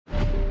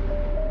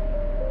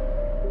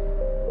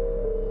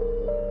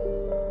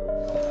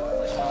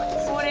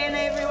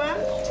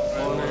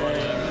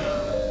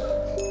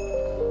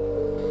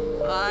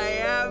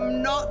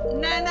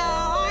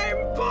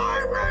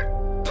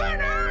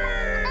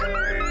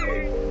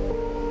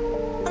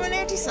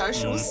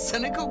antisocial,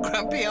 cynical,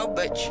 grumpy old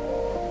bitch.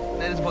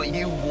 That is what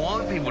you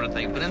want people to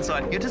think, but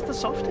inside, you're just a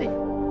softie.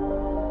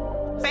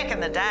 Back in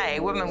the day,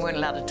 women weren't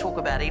allowed to talk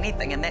about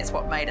anything, and that's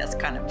what made us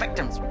kind of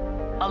victims.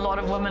 A lot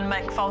of women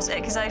make false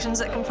accusations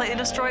that completely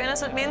destroy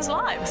innocent men's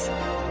lives.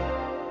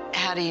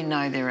 How do you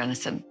know they're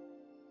innocent?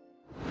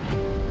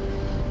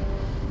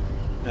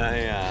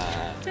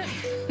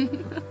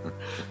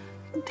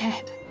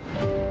 Dad.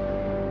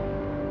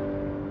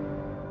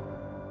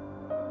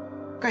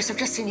 Grace, I've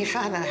just seen your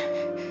father.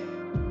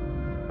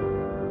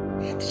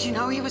 Did you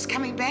know he was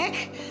coming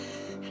back?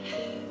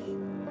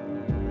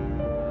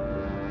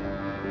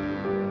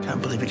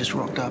 Can't believe he just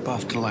rocked up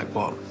after, like,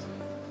 what,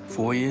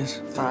 4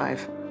 years?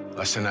 5.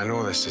 Listen, I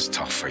know this is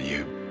tough for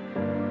you.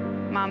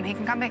 Mum, he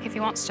can come back if he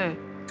wants to.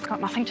 It's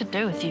got nothing to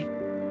do with you.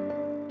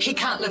 He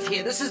can't live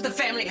here. This is the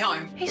family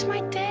home. He's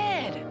my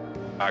dad.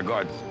 I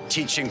got a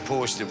teaching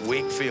post at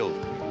Wakefield.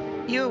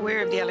 You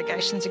aware of the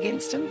allegations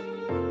against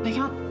him? They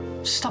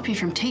can't stop you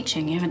from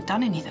teaching. You haven't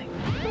done anything.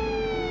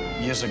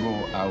 Years ago,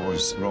 I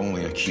was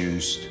wrongly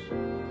accused.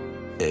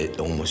 It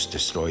almost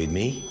destroyed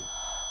me,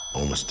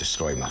 almost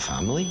destroyed my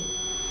family.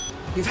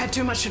 You've had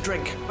too much to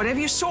drink. Whatever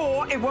you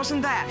saw, it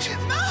wasn't that.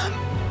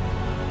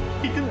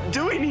 He didn't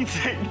do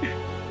anything.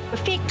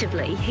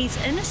 Effectively, he's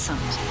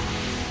innocent.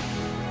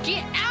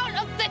 Get out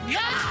of the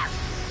car!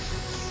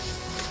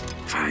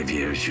 5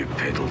 years you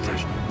peddled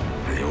it,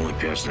 and the only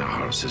person that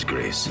hurts is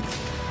Grace.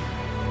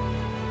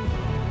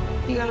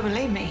 You gotta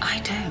believe me.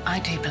 I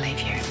do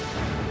believe you.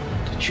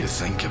 Did you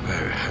think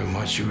about how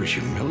much you was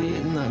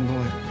humiliating that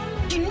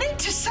boy? You need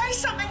to say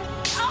something.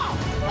 Oh!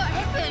 What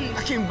happened?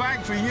 I came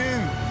back for you.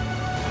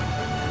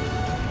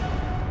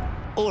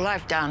 All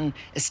I've done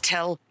is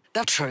tell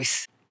the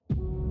truth.